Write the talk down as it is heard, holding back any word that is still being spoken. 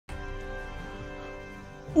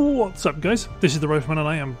What's up guys, this is the Rifleman and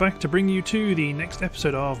I am back to bring you to the next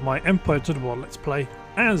episode of my EmpireTotal War Let's Play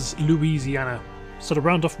as Louisiana. So to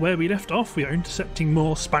round off where we left off, we are intercepting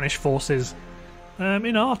more Spanish forces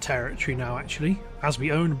in our territory now actually, as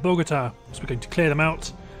we own Bogota. So we're going to clear them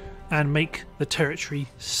out and make the territory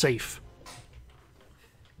safe.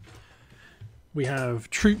 We have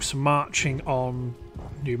troops marching on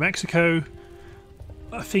New Mexico.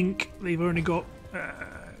 I think they've only got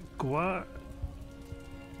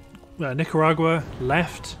Nicaragua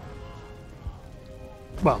left.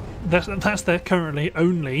 Well, that's their currently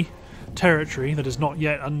only territory that is not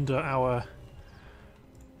yet under our.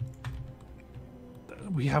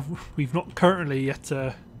 We've not currently yet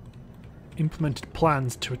implemented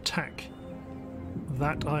plans to attack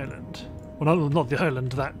that island. Well, not the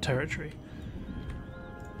island, that territory.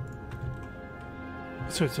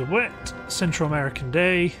 So it's a wet Central American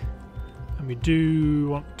day, and we do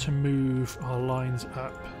want to move our lines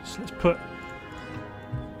up. So let's put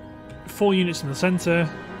 4 units in the centre.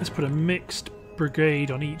 Let's put a mixed brigade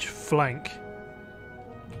on each flank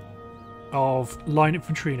of line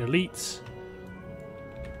infantry and elites.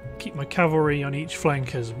 Keep my cavalry on each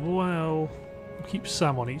flank as well. I'll keep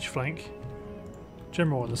some on each flank.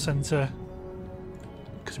 General in the centre,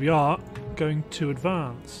 because we are going to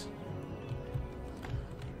advance.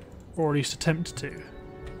 Or at least attempt to.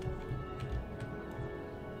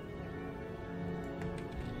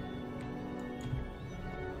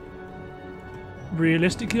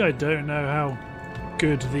 Realistically, I don't know how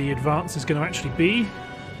good the advance is going to actually be.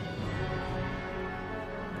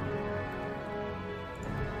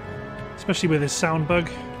 Especially with this sound bug.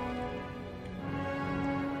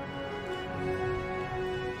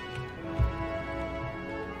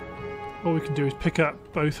 All we can do is pick up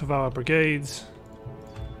both of our brigades.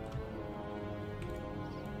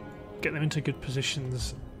 Get them into good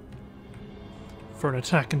positions for an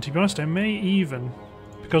attack, and to be honest I may even,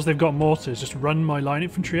 because they've got mortars, just run my line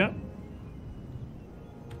infantry up,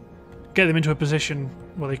 get them into a position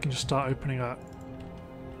where they can just start opening up.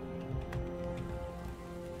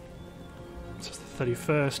 This is the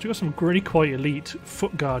 31st. We've got some really quite elite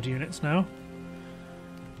foot guard units now.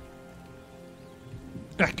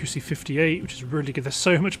 Accuracy 58, which is really good. They're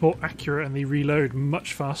so much more accurate and they reload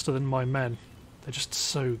much faster than my men. They're just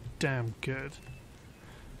so damn good.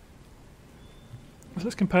 So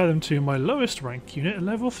let's compare them to my lowest rank unit, a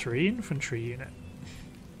level 3 infantry unit.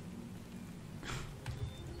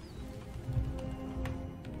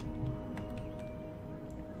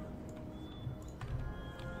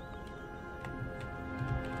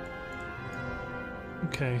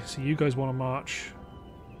 Okay, so you guys want to march.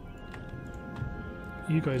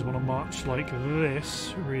 You guys want to march like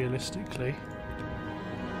this, realistically.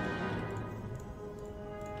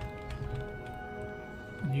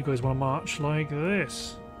 You guys want to march like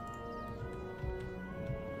this.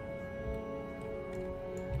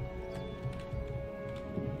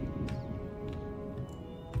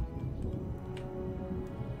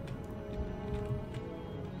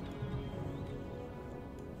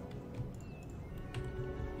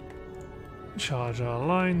 Charge our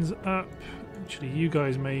lines up. Actually, you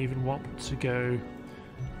guys may even want to go.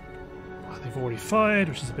 Oh, they've already fired,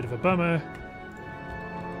 which is a bit of a bummer.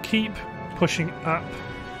 Keep pushing up.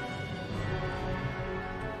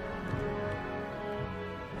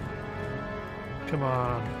 Come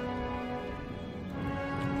on.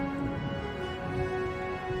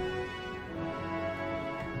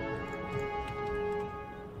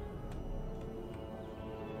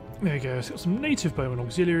 There we go. It's got some native bowman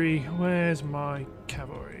auxiliary. Where's my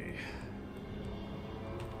cavalry?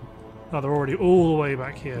 Oh, they're already all the way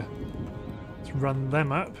back here. Let's run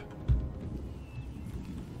them up.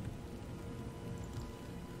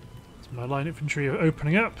 So my line infantry are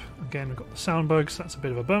opening up. Again, we've got the sound bugs. That's a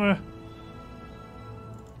bit of a bummer.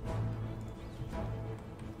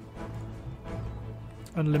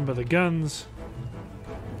 Unlimber the guns.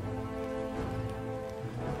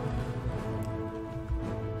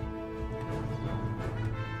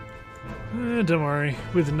 Don't worry,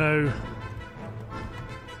 with no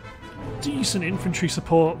decent infantry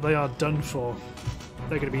support, they are done for.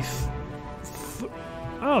 They're going to be.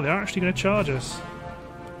 Oh, they're actually going to charge us.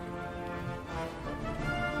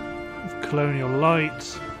 With Colonial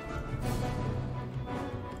Light.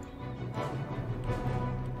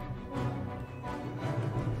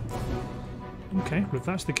 Okay, well if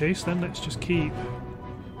that's the case then let's just keep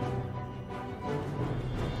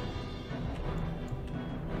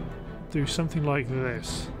do something like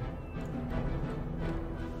this.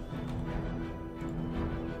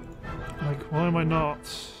 Like, why am I not?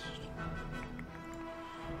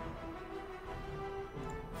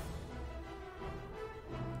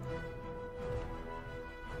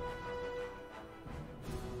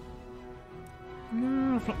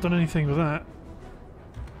 I've not done anything with that.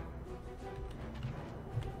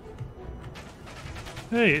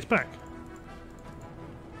 Hey, it's back.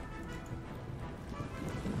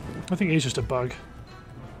 I think it is just a bug.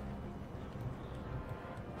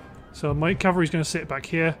 So my cavalry's going to sit back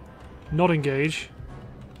here, not engage.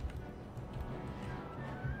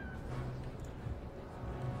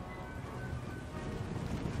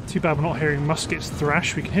 Too bad we're not hearing muskets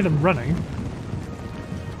thrash. We can hear them running.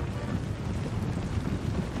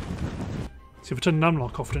 See, if I turn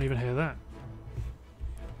numlock off, I don't even hear that.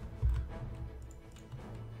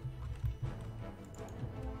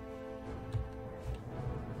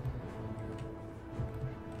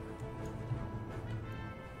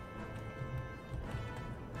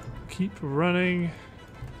 Keep running.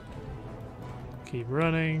 Keep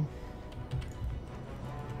running.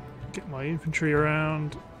 Get my infantry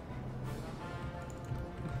around.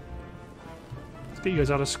 Let's get you guys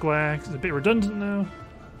out of square, because it's a bit redundant now.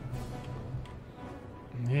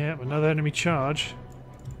 Yeah, another enemy charge.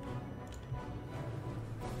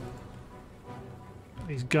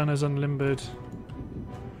 These gunners unlimbered.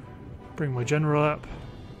 Bring my general up.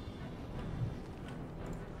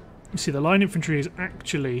 You see, the line infantry is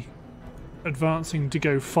actually advancing to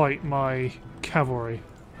go fight my cavalry.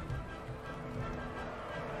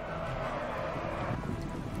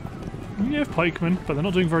 You have pikemen, but they're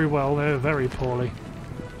not doing very well. They're very poorly.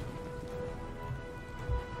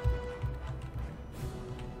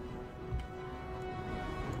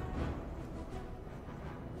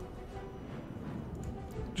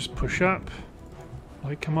 Just push up.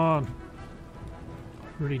 Like, come on.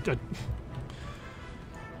 Really, I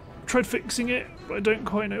tried fixing it, but I don't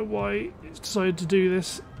quite know why it's decided to do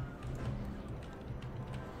this.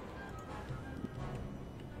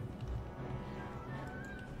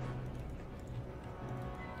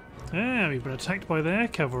 Ah, we've been attacked by their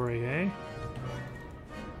cavalry, eh?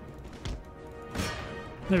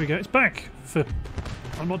 There we go, it's back!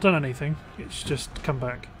 I've not done anything, it's just come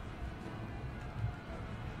back.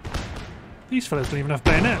 These fellas don't even have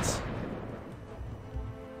bayonets.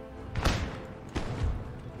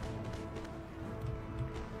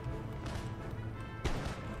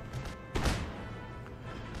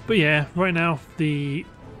 But yeah, right now the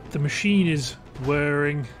machine is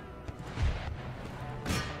whirring.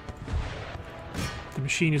 The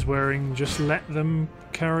machine is whirring, just let them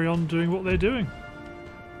carry on doing what they're doing.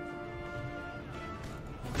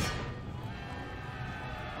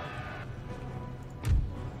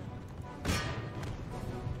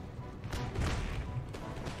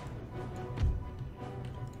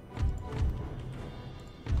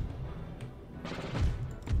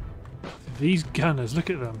 These gunners, look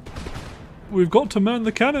at them. We've got to man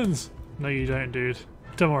the cannons! No you don't, dude.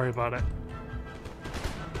 Don't worry about it.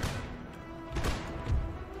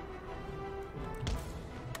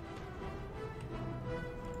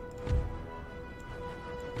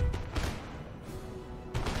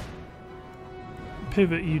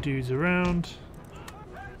 Pivot you dudes around.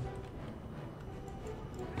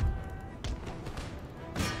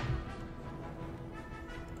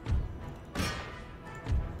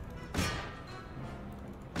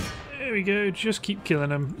 There we go, just keep killing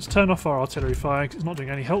them. Let's turn off our artillery fire because it's not doing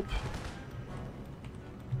any help.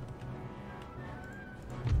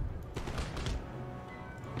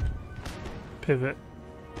 Pivot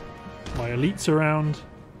my elites around.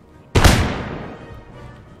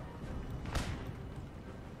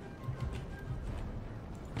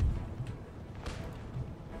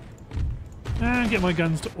 And get my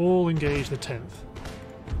guns to all engage the 10th.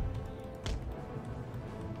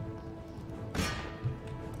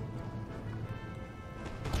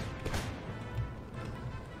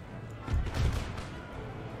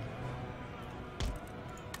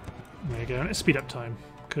 There you go, let's speed up time,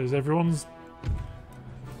 because everyone's...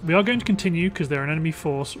 We are going to continue, because they're an enemy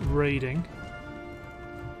force raiding.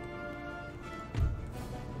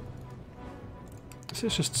 So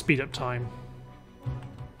let's just speed up time.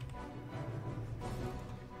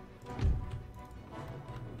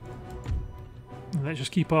 And let's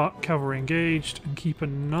just keep our cavalry engaged and keep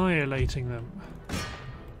annihilating them.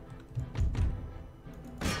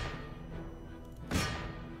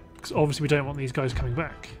 Because obviously we don't want these guys coming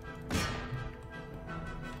back.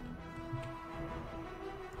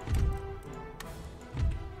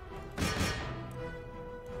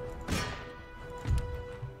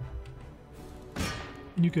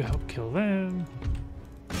 You go help kill them.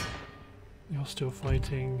 You're still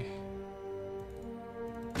fighting.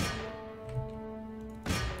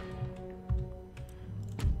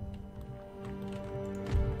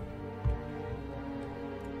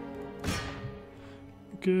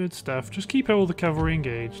 Good stuff. Just keep all the cavalry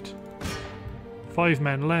engaged. 5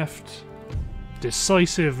 men left.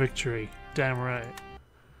 Decisive victory. Damn right.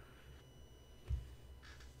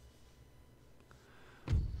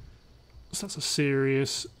 So that's a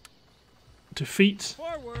serious defeat.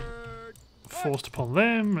 Forward. Forced upon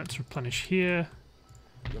them. Let's replenish here.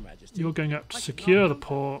 Your Majesty. You're going up to secure the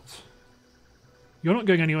port. You're not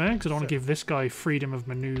going anywhere because I don't want to give this guy freedom of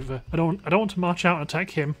maneuver. I don't want to march out and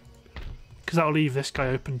attack him because that'll leave this guy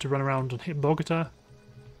open to run around and hit Bogota.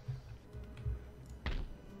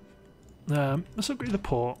 Let's upgrade the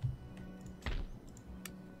port.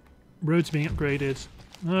 Roads being upgraded.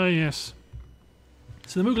 Ah, yes.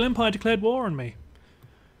 So the Mughal Empire declared war on me.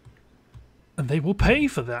 And they will pay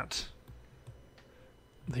for that.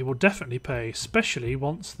 They will definitely pay, especially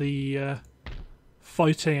once the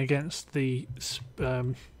fighting against the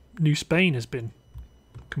New Spain has been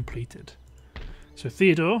completed. So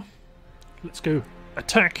Theodore, let's go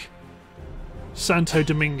attack Santo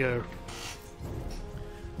Domingo.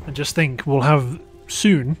 And just think, we'll have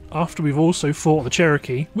soon, after we've also fought the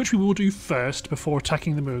Cherokee, which we will do first before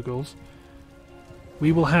attacking the Mughals,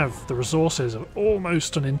 we will have the resources of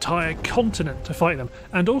almost an entire continent to fight them.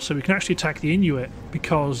 And also we can actually attack the Inuit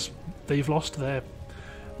because they've lost their...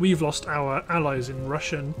 We've lost our allies in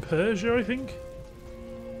Russia and Persia, I think.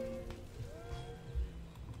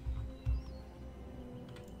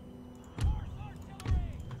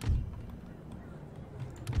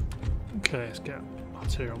 Okay, let's get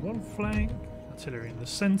artillery on one flank, artillery in the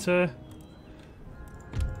centre.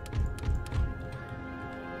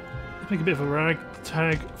 Let's make a bit of a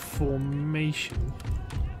ragtag formation.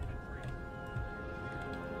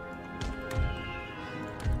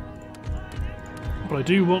 But I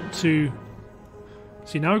do want to...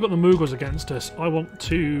 See, now we've got the Mughals against us. I want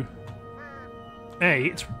to...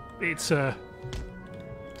 it's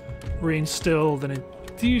reinstilled an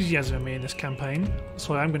enthusiasm in me in this campaign.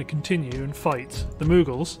 So I'm going to continue and fight the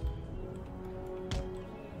Mughals.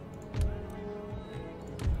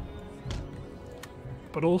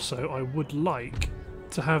 But also, I would like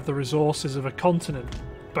to have the resources of a continent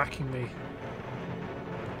backing me.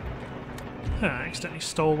 I accidentally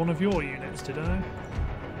stole one of your units, did I?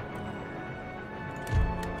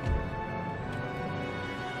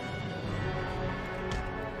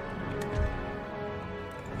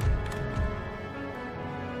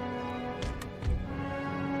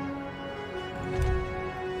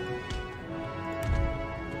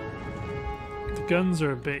 The guns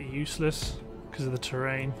are a bit useless because of the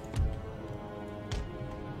terrain.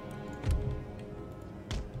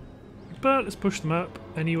 But let's push them up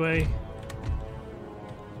anyway.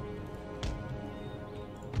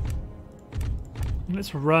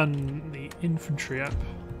 Let's run the infantry up.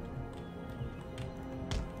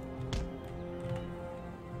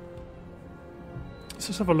 Let's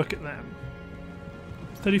just have a look at them.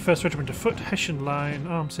 31st Regiment of Foot, Hessian Line,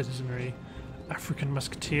 Armed Citizenry, African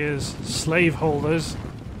Musketeers, Slaveholders.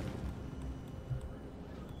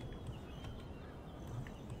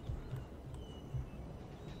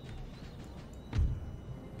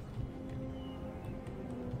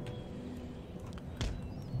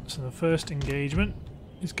 So the first engagement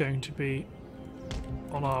is going to be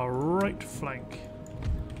on our right flank.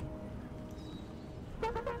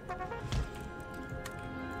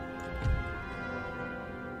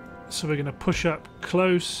 So we're going to push up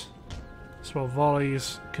close so our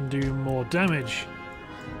volleys can do more damage.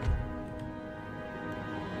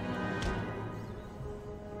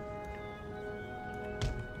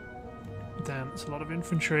 Damn, that's a lot of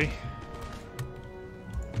infantry.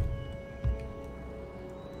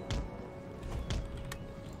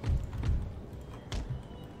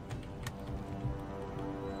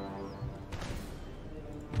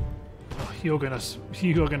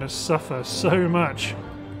 You're gonna suffer so much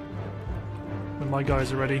when my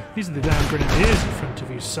guys are ready. These are the damn grenadiers in front of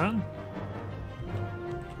you, son.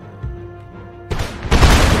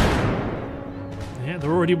 Yeah,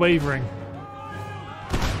 they're already wavering.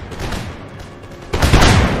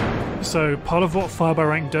 So part of what fire by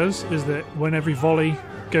rank does is that when every volley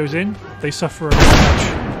goes in, they suffer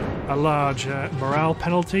a large morale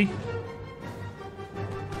penalty.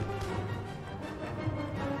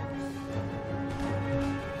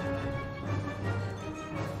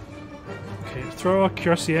 Throw our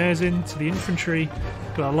cuirassiers into the infantry,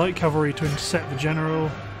 got our light cavalry to intercept the general.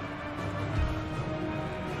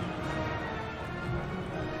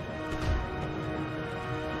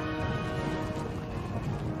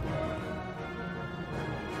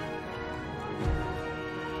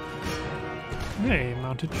 Hey,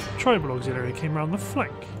 mounted tribal auxiliary came around the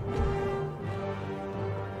flank.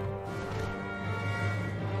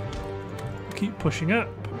 Keep pushing up,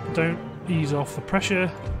 don't ease off the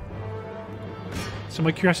pressure. So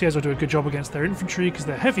my cuirassiers will do a good job against their infantry because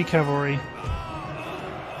they're heavy cavalry.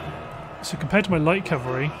 So compared to my light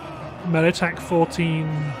cavalry, melee attack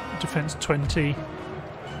 14, defense 20. Yeah,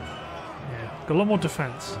 got a lot more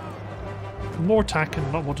defense. More attack and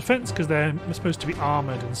a lot more defense because they're supposed to be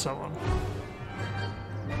armoured and so on.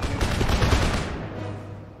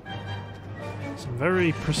 Some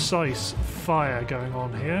very precise fire going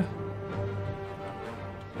on here.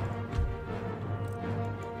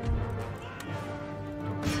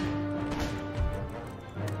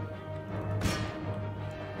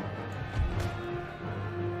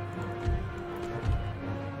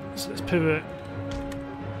 So let's pivot.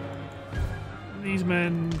 These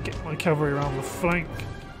men get my cavalry around the flank.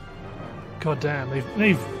 God damn, they've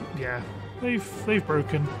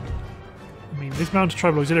broken. I mean, this mounted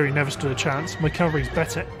tribal auxiliary never stood a chance. My cavalry's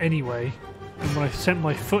better anyway. And when I sent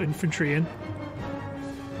my foot infantry in,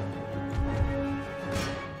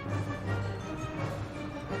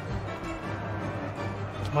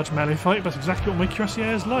 it's a much melee fight, but that's exactly what my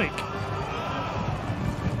cuirassiers like.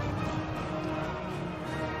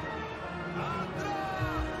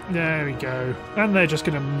 There we go. And they're just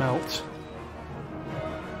going to melt.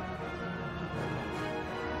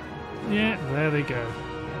 Yeah, there they go.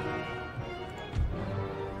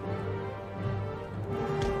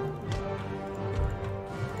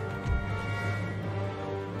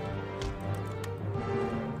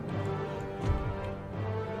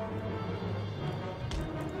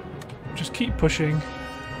 Just keep pushing.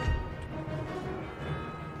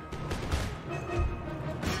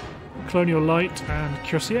 Colonial Light and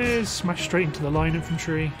Cuirassiers smash straight into the line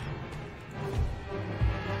infantry.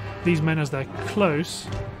 These men, as they're close,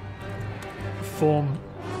 form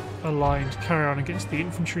a line to carry on against the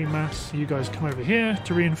infantry mass. You guys come over here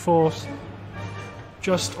to reinforce,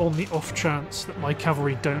 just on the off chance that my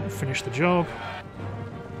cavalry don't finish the job.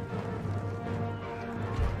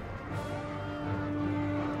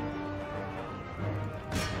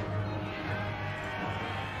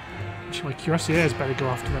 My cuirassiers better go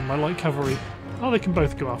after them. My light cavalry, oh, they can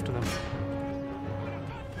both go after them.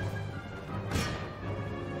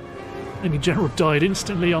 Enemy general died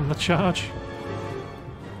instantly on the charge.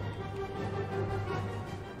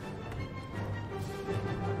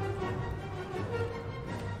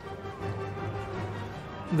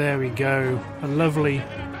 There we go. A lovely,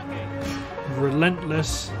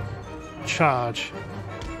 relentless charge.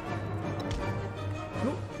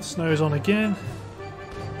 Oh, snow's on again.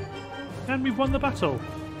 And we've won the battle.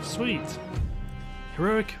 Sweet.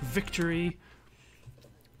 Heroic victory.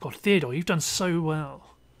 God, Theodore, you've done so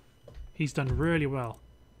well. He's done really well.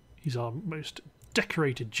 He's our most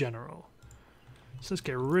decorated general. So let's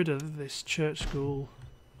get rid of this church school.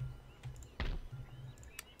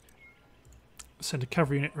 Send a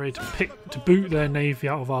cavalry unit ready to boot their navy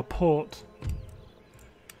out of our port.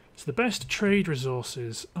 So the best trade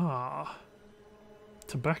resources are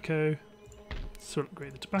tobacco. So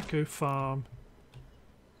upgrade the tobacco farm.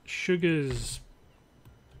 Sugar's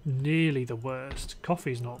nearly the worst.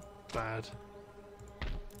 Coffee's not bad.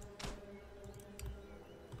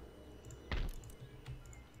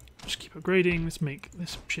 Just keep upgrading. Let's make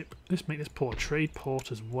this ship. Let's make this port a trade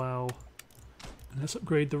port as well. And let's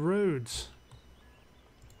upgrade the roads.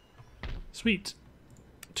 Sweet.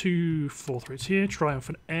 2 4th rates here.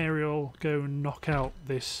 Triumphant aerial. Go and knock out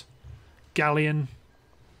this galleon.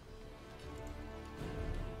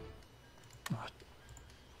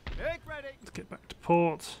 Let's get back to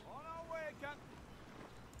port. On our way, Captain.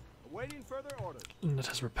 Awaiting further orders. And let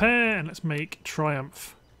us repair, and let's make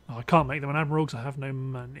Triumph. Oh, I can't make them an admiral because I have no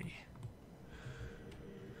money.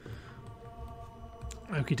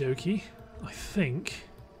 Okie dokie. I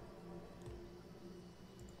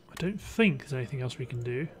don't think there's anything else we can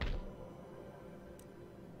do.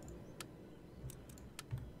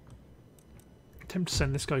 Attempt to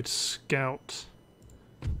send this guy to scout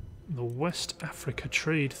the West Africa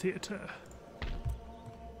Trade Theatre.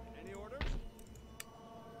 Any orders?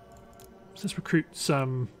 So let's recruit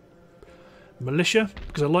some militia,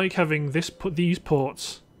 because I like having these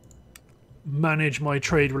ports manage my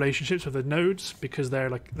trade relationships with the nodes, because they're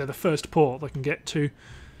the first port I can get to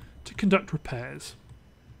conduct repairs.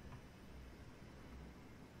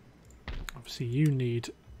 Obviously you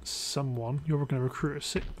need someone. You're going to recruit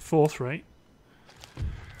a 4th rate.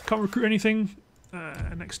 Can't recruit anything.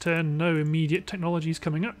 Next turn, no immediate technologies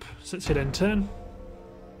coming up, so let's hit end turn.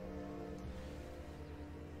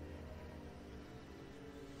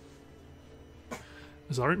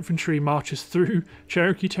 As our infantry marches through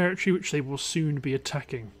Cherokee territory, which they will soon be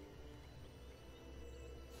attacking.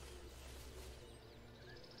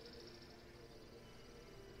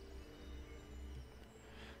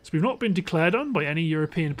 So we've not been declared on by any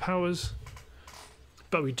European powers,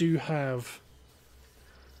 but we do have,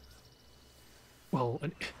 well,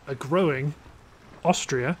 a growing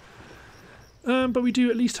Austria. But we do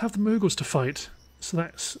at least have the Mughals to fight, so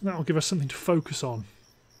that'll give us something to focus on.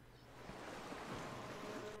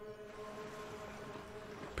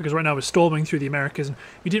 Because right now we're storming through the Americas and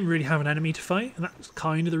we didn't really have an enemy to fight, and that's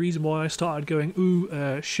kind of the reason why I started going,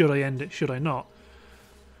 ooh, should I end it, should I not?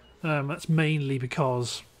 That's mainly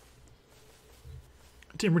because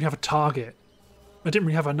I didn't really have a target. I didn't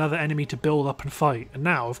really have another enemy to build up and fight, and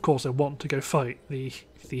now, of course, I want to go fight the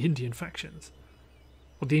Indian factions.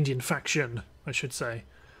 Or the Indian faction, I should say.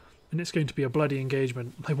 And it's going to be a bloody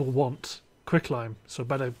engagement. They will want quicklime, so I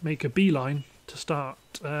better make a beeline to start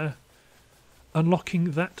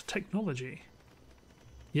unlocking that technology.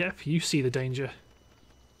 Yep, you see the danger.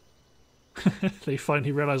 They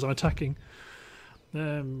finally realise I'm attacking.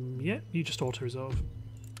 Yeah, you just auto-resolve.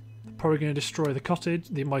 Probably going to destroy the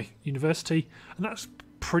cottage, my university, and that's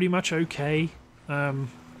pretty much okay.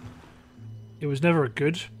 It was never a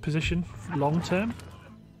good position long term.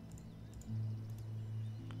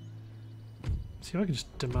 See if I can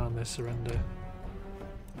just demand their surrender.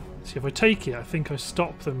 See, if I take it, I think I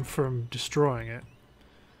stop them from destroying it.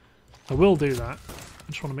 I will do that. I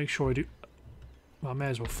just want to make sure I do... Well, I may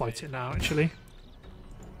as well fight it now, actually.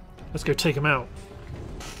 Let's go take them out.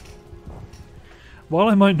 While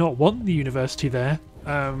I might not want the university there,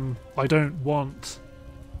 I don't want...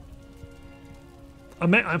 I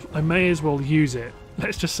may as well use it.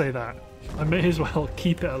 Let's just say that. I may as well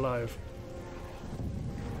keep it alive.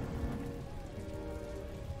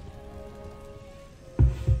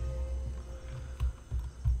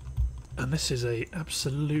 And this is a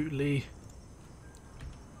absolutely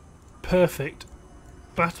perfect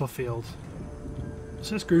battlefield.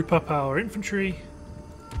 So let's group up our infantry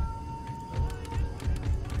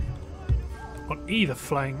on either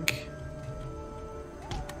flank.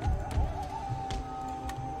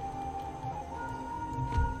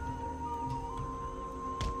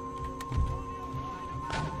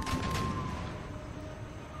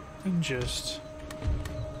 And just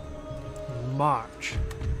march.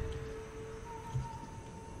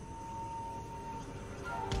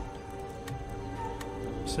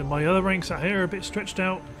 So my other ranks out here are a bit stretched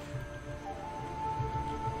out.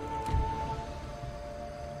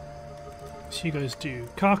 So you guys do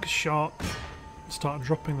carcass shot, start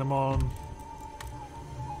dropping them on.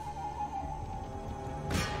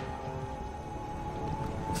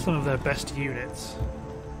 Some of their best units.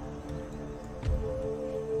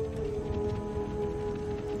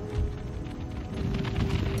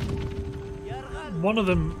 One of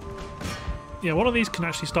them... Yeah, one of these can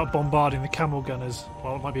actually start bombarding the camel gunners.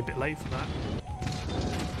 Well, it might be a bit late for that.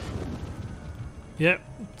 Yep,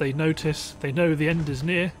 they notice. They know the end is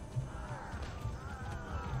near.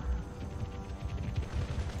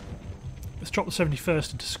 Let's drop the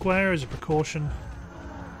 71st into square as a precaution.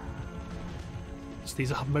 So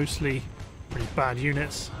these are mostly pretty bad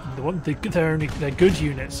units. Their good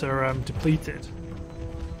units are depleted.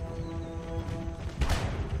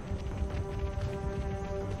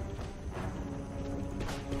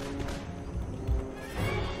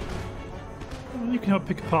 You can help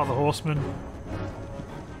pick apart the horsemen.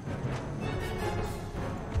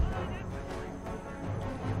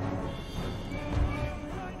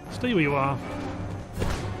 Stay where you are.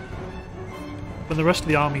 When the rest of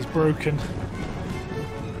the army's broken.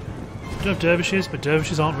 You don't have dervishes, but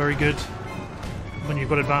dervishes aren't very good when you've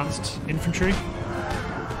got advanced infantry.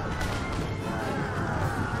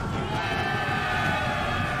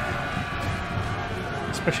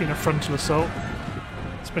 Especially in a frontal assault.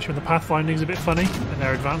 Especially when the pathfinding's a bit funny and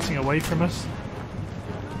they're advancing away from us.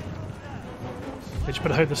 They just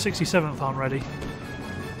better hope the 67th aren't ready.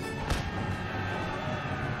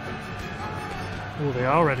 Oh, they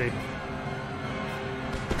are ready.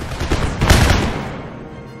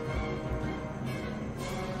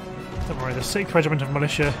 Don't worry, the 6th Regiment of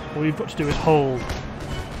Militia, all you've got to do is hold.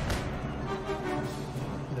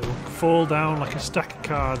 They will fall down like a stack of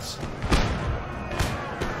cards.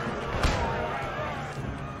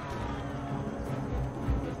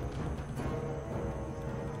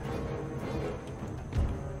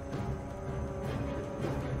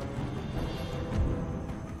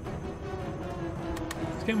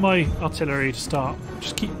 Get my artillery to start.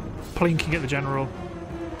 Just keep plinking at the general.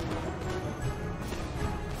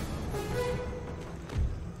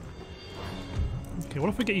 Okay, what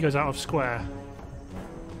if we get you guys out of square?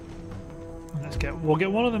 We'll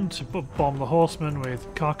get one of them to bomb the horsemen with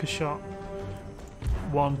carcass shot.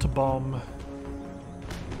 One to bomb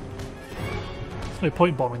No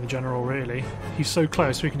point bombing the general, really. He's so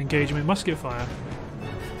close we can engage him with musket fire.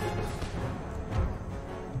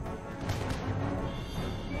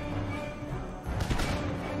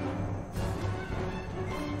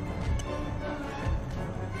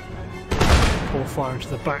 Pour fire into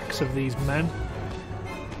the backs of these men.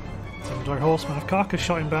 Samurai horsemen of Carcass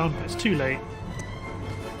shot him down, but it's too late.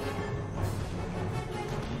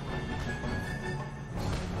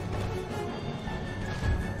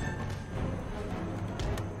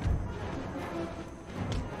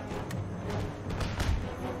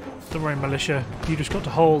 Don't worry, militia, you just got to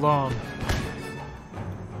hold on.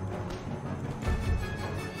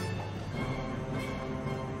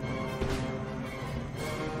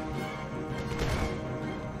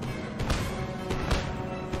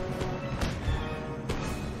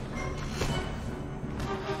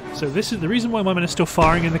 So this is the reason why my men are still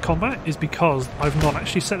firing in the combat, is because I've not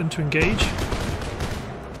actually set them to engage.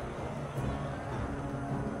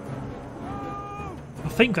 I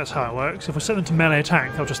think that's how it works. If I set them to melee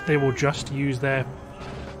attack, they will just use their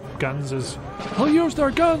guns as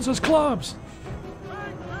clubs.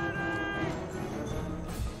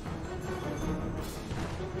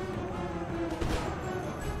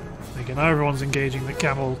 Again, now everyone's engaging the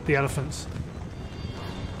camel, the elephants.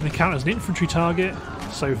 And they count as an infantry target,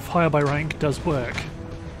 so fire by rank does work.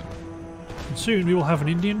 And soon we will have an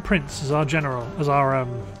Indian prince as our general, as our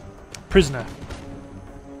prisoner.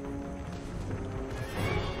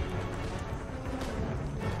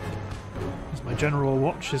 As my general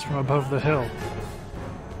watches from above the hill.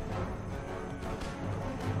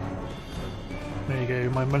 There you go,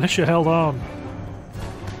 my militia held on.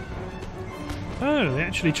 Oh, they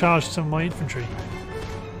actually charged some of my infantry.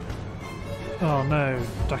 Oh no,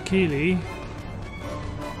 Dakili.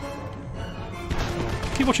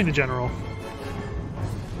 Keep watching the general.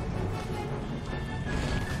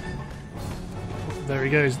 There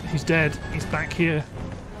he goes. He's dead. He's back here.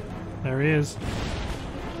 There he is.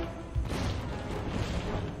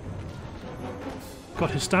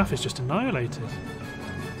 God, his staff is just annihilated.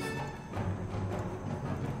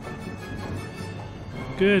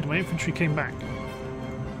 Good, my infantry came back.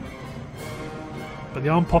 But the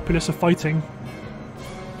armed populace are fighting.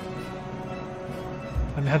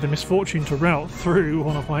 And they had the misfortune to rout through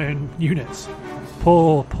one of my own units.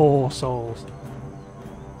 Poor, poor souls.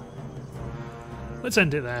 Let's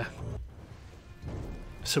end it there.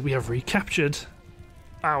 So we have recaptured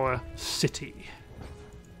our city.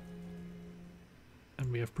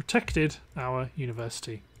 And we have protected our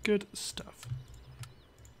university. Good stuff.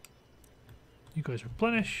 You guys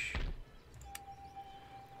replenish.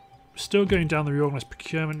 Still going down the reorganised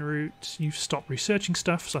procurement route. You've stopped researching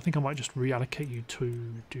stuff, so I think I might just reallocate you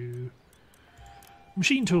to do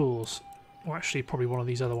machine tools. Or actually, probably one of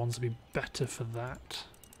these other ones would be better for that.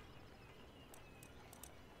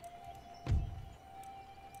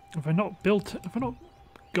 Have I not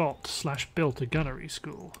got/built a gunnery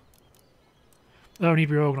school? Oh, I need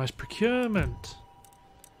reorganised procurement.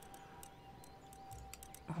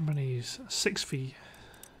 How many's 6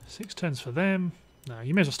 turns for them? No,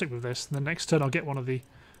 you may as well stick with this. And the next turn I'll get one of the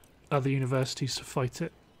other universities to fight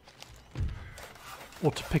it.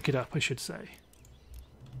 Or to pick it up, I should say.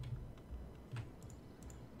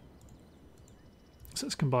 So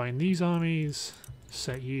let's combine these armies.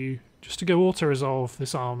 Set you just to go auto-resolve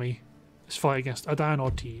this army. This fight against Adan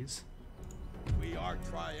Ortiz. We are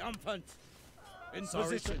triumphant. In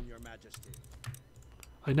position, Your Majesty.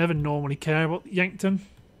 I never normally care about Yankton.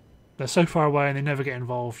 They're so far away and they never get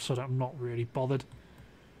involved, so I'm not really bothered.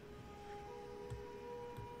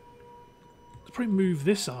 Let's probably move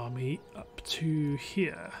this army up to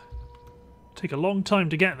here. Take a long time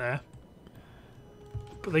to get there,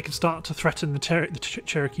 but they can start to threaten the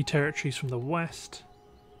Cherokee territories from the west.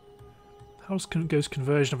 How goes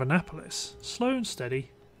conversion of Annapolis? Slow and steady.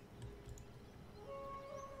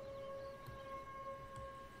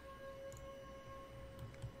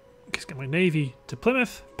 Let's get my navy to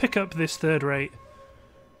Plymouth, pick up this third rate,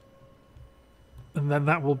 and then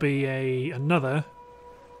that will be another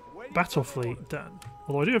battle fleet done.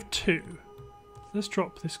 Although I do have 2. Let's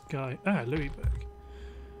drop this guy. Louisburg.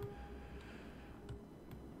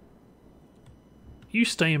 You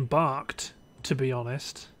stay embarked, to be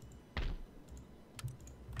honest.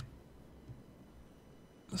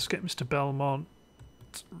 Let's get Mr. Belmont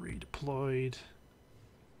redeployed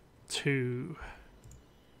to...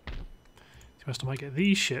 I might get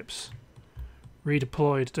these ships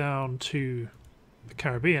redeployed down to the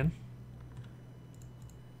Caribbean.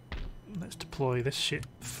 Let's deploy this ship.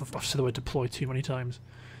 I've said the word deploy too many times.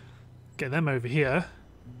 Get them over here.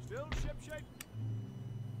 Still shipshape.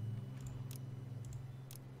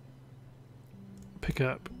 pick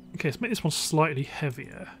up. Okay, let's make this one slightly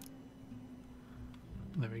heavier.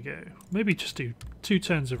 There we go. Maybe just do 2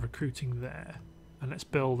 turns of recruiting there. And let's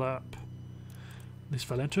build up this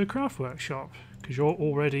fell into a craft workshop. Because you're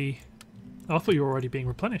already... I thought you were already being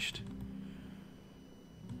replenished.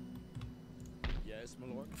 Yes, my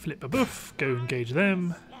lord. Flip a buff. Go engage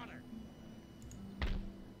them.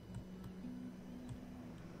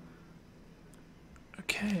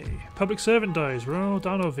 Okay. Public servant dies. Royal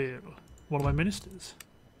Danoville. One of my ministers.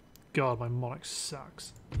 God, my monarch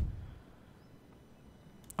sucks.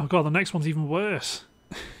 Oh god, the next one's even worse.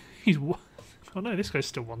 He's oh no, this guy's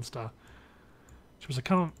still 1 star. Which I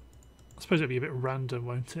can't... I suppose it'll be a bit random,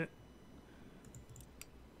 won't it?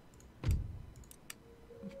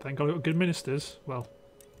 Thank god I've got good ministers. Well,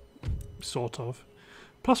 sort of.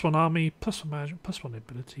 +1 army, +1 management, +1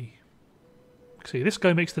 nobility. See, this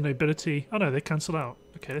guy makes the nobility... Oh no, they cancel out.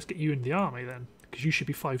 Okay, let's get you in the army then. Because you should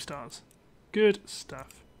be 5 stars. Good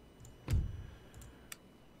stuff.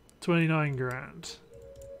 29 grand.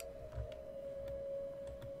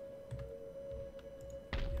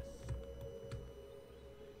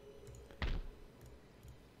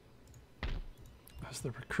 As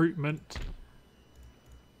the recruitment,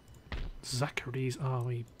 Zachary's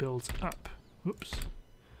army builds up. Whoops.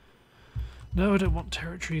 No, I don't want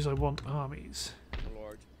territories, I want armies. My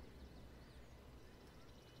lord.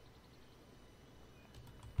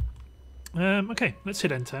 Okay, let's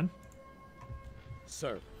hit N10.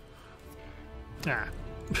 Sir. Ah,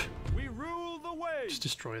 We rule the way. just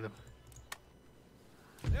destroy them.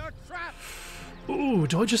 They are trapped. Ooh,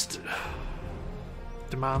 do I just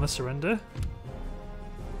demand the surrender?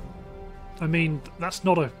 I mean, that's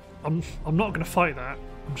not a... I'm not going to fight that.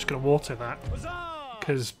 I'm just going to water that. Huzzah!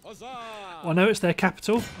 Because Huzzah! I know it's their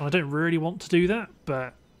capital, and I don't really want to do that,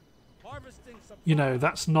 but, Harvesting supplies. you know,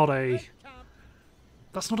 that's not a... Red camp.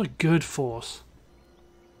 That's not a good force.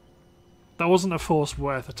 That wasn't a force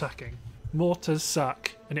worth attacking. Mortars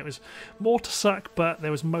suck, and it was... Mortars suck, but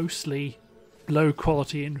there was mostly low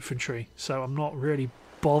quality infantry, so I'm not really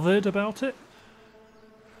bothered about it.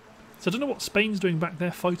 So I don't know what Spain's doing back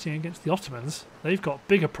there fighting against the Ottomans. They've got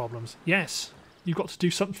bigger problems. Yes, you've got to do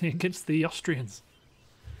something against the Austrians.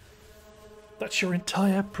 That's your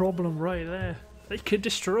entire problem right there. They could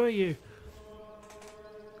destroy you.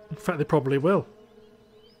 In fact, they probably will.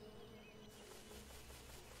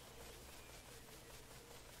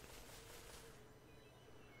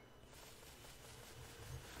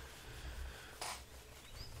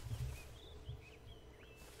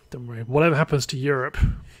 Don't worry, whatever happens to Europe,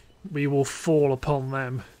 we will fall upon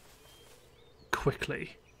them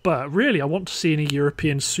quickly. But really, I want to see any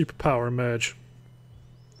European superpower emerge.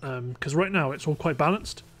 Because right now it's all quite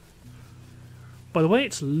balanced. By the way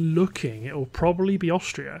it's looking, it will probably be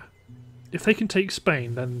Austria. If they can take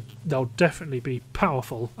Spain, then they'll definitely be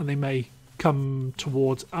powerful, and they may come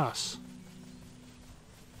towards us.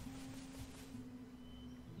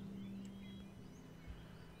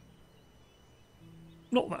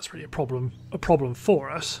 Not that that's really a problem for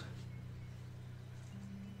us.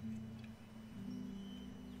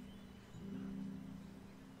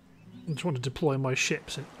 I just want to deploy my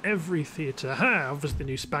ships in every theatre. As the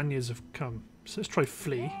new Spaniards have come. So let's try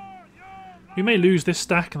flee. We may lose this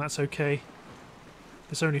stack, and that's okay.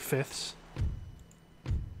 There's only fifths.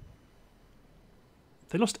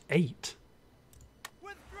 They lost 8.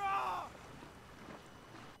 Withdraw!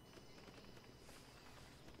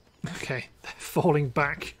 Okay, they're falling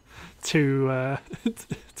back to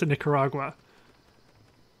to Nicaragua.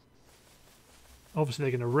 Obviously,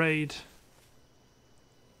 they're going to raid.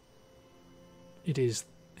 It's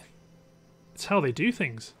how they do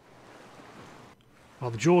things. While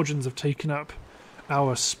the Georgians have taken up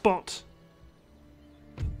our spot.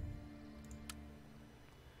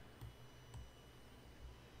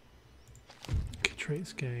 Okay,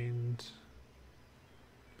 traits gained.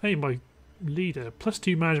 Hey, my leader.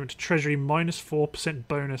 +2 management to treasury, -4%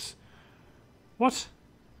 bonus. What?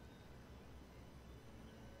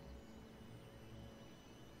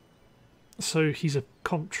 So he's a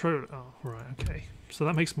comptroller. Oh, right, okay. So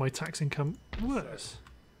that makes my tax income worse.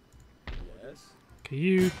 Yes. Okay,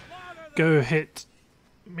 you go hit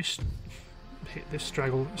this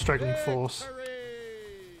straggling force.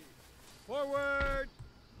 Victory! Forward!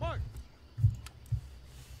 March!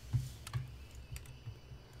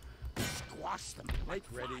 Squash them. Make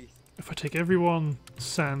ready. If I take everyone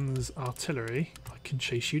sans artillery, I can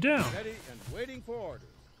chase you down. Ready and waiting for orders.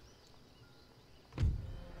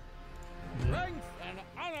 Strength and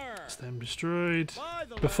honor. It's them destroyed By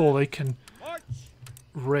the before land. they can March.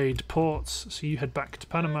 raid ports. So you head back to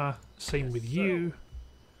Panama. Same with Yes, you.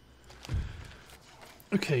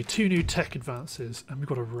 Okay, 2 new tech advances, and we've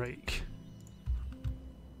got a rake.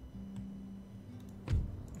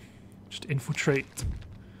 Just infiltrate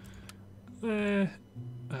there.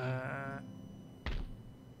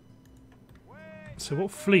 So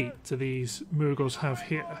what fleet do these Mughals have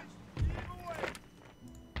here?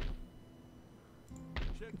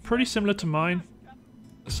 Pretty similar to mine.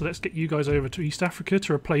 So let's get you guys over to East Africa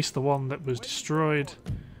to replace the one that was destroyed.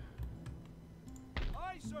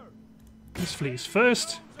 This fleet is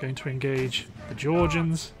first going to engage the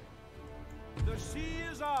Georgians,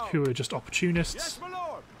 who are just opportunists.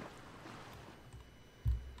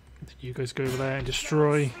 You guys go over there and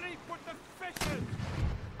destroy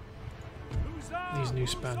these new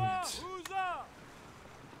Spaniards.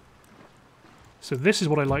 So this is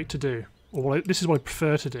what I like to do, or this is what I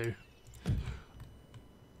prefer to do.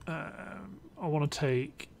 I want to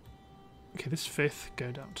take, okay, this 5th,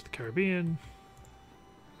 go down to the Caribbean.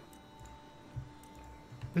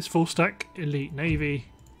 This full stack elite navy,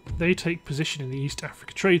 they take position in the East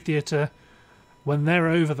Africa Trade Theatre. When they're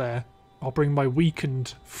over there, I'll bring my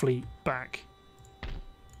weakened fleet back.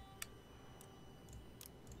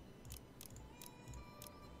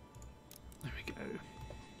 There we go.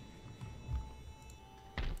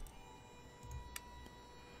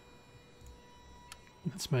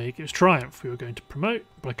 Let's make it was Triumph we were going to promote,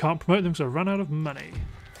 but I can't promote them because I've run out of money.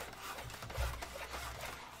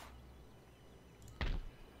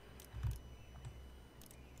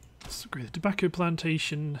 Let's upgrade the tobacco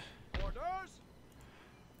plantation.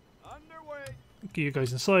 Get you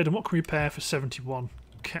guys inside, and what can we repair for 71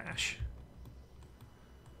 cash?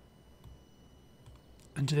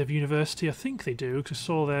 And do they have university? I think they do, because I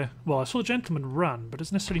saw their... Well, I saw a gentleman run, but it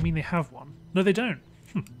doesn't necessarily mean they have one. No, they don't.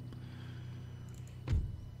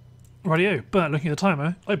 Rightio, but looking at the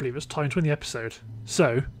timer, I believe it's time to end the episode.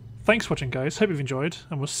 So, thanks for watching guys, hope you've enjoyed,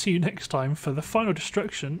 and we'll see you next time for the final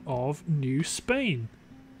destruction of New Spain.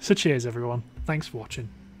 So cheers everyone, thanks for watching.